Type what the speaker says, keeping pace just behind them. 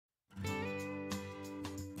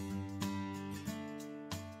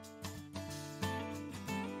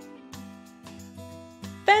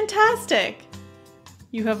Fantastic!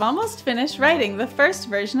 You have almost finished writing the first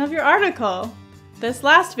version of your article. This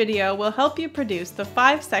last video will help you produce the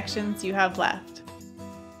 5 sections you have left.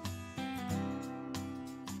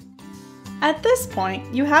 At this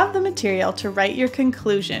point, you have the material to write your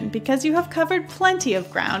conclusion because you have covered plenty of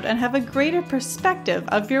ground and have a greater perspective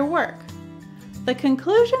of your work. The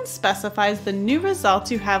conclusion specifies the new results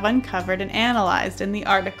you have uncovered and analyzed in the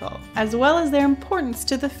article, as well as their importance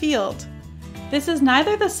to the field. This is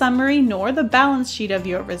neither the summary nor the balance sheet of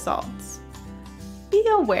your results. Be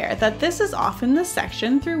aware that this is often the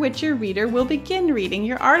section through which your reader will begin reading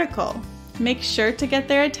your article. Make sure to get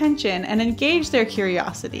their attention and engage their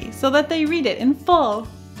curiosity so that they read it in full.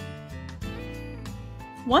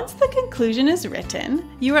 Once the conclusion is written,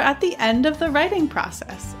 you are at the end of the writing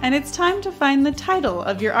process, and it's time to find the title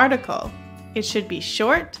of your article. It should be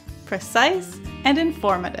short, precise, and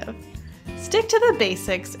informative. Stick to the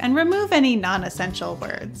basics and remove any non-essential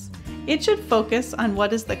words. It should focus on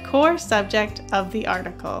what is the core subject of the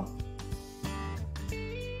article.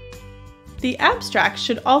 The abstract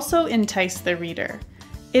should also entice the reader.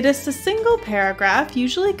 It is a single paragraph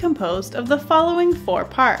usually composed of the following 4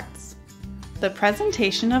 parts. The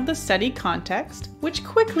presentation of the study context, which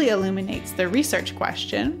quickly illuminates the research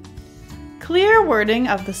question, clear wording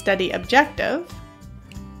of the study objective,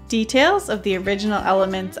 details of the original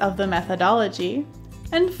elements of the methodology,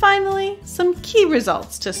 and finally, some key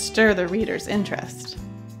results to stir the reader's interest.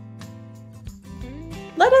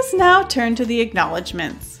 Let us now turn to the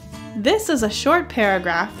acknowledgements. This is a short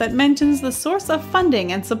paragraph that mentions the source of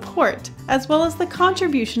funding and support, as well as the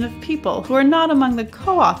contribution of people who are not among the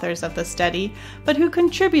co-authors of the study, but who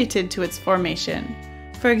contributed to its formation.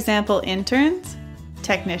 For example, interns,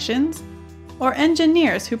 technicians, or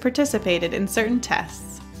engineers who participated in certain tests.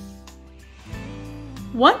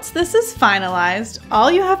 Once this is finalized,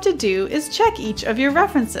 all you have to do is check each of your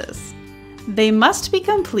references. They must be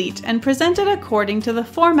complete and presented according to the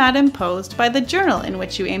format imposed by the journal in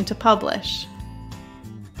which you aim to publish.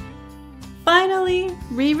 Finally,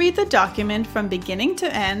 reread the document from beginning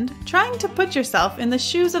to end, trying to put yourself in the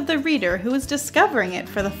shoes of the reader who is discovering it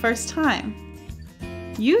for the first time.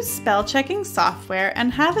 Use spell-checking software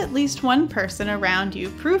and have at least one person around you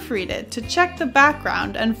proofread it to check the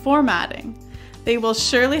background and formatting. They will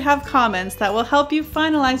surely have comments that will help you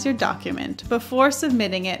finalize your document before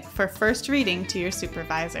submitting it for first reading to your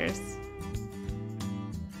supervisors.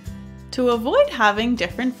 To avoid having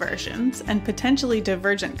different versions and potentially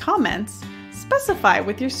divergent comments, specify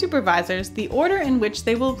with your supervisors the order in which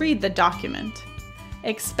they will read the document.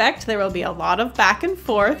 Expect there will be a lot of back and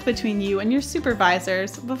forth between you and your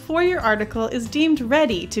supervisors before your article is deemed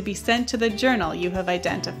ready to be sent to the journal you have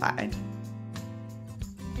identified.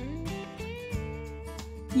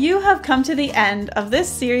 You have come to the end of this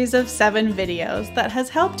series of 7 videos that has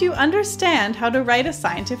helped you understand how to write a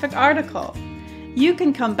scientific article. You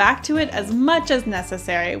can come back to it as much as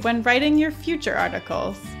necessary when writing your future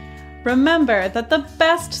articles. Remember that the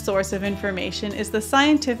best source of information is the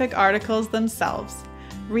scientific articles themselves.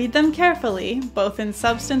 Read them carefully, both in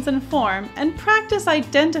substance and form, and practice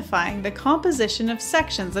identifying the composition of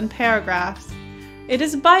sections and paragraphs. It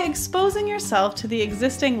is by exposing yourself to the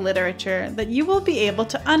existing literature that you will be able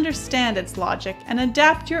to understand its logic and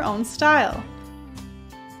adapt your own style.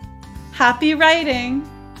 Happy writing!